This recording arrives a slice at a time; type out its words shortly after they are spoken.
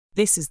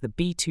This is the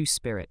B-2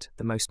 Spirit,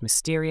 the most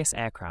mysterious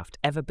aircraft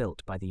ever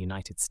built by the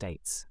United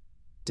States.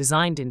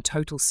 Designed in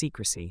total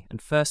secrecy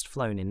and first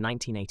flown in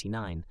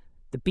 1989,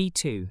 the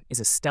B-2 is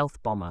a stealth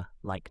bomber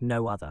like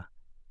no other.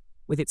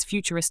 With its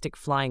futuristic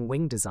flying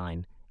wing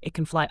design, it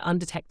can fly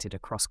undetected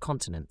across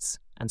continents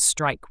and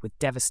strike with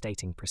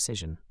devastating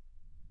precision.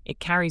 It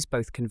carries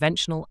both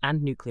conventional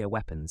and nuclear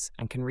weapons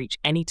and can reach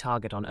any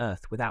target on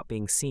Earth without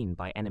being seen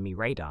by enemy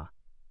radar.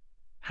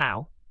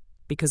 How?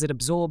 Because it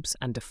absorbs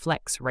and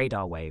deflects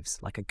radar waves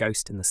like a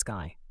ghost in the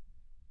sky.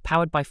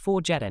 Powered by 4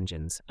 jet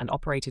engines and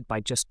operated by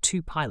just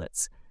 2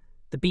 pilots,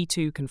 the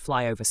B-2 can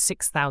fly over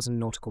 6,000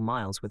 nautical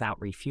miles without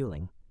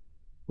refueling.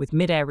 With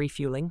mid-air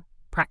refueling,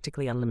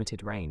 practically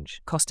unlimited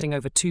range, costing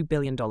over $2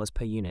 billion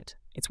per unit,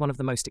 it's one of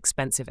the most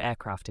expensive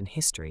aircraft in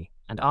history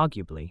and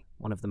arguably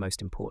one of the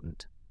most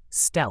important.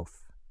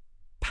 Stealth,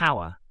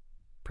 power,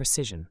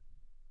 precision.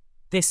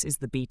 This is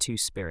the B-2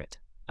 Spirit,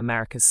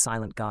 America's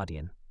silent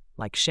guardian.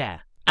 Like,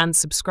 share, and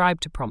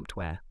subscribe to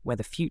PromptWare, where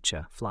the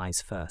future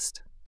flies first.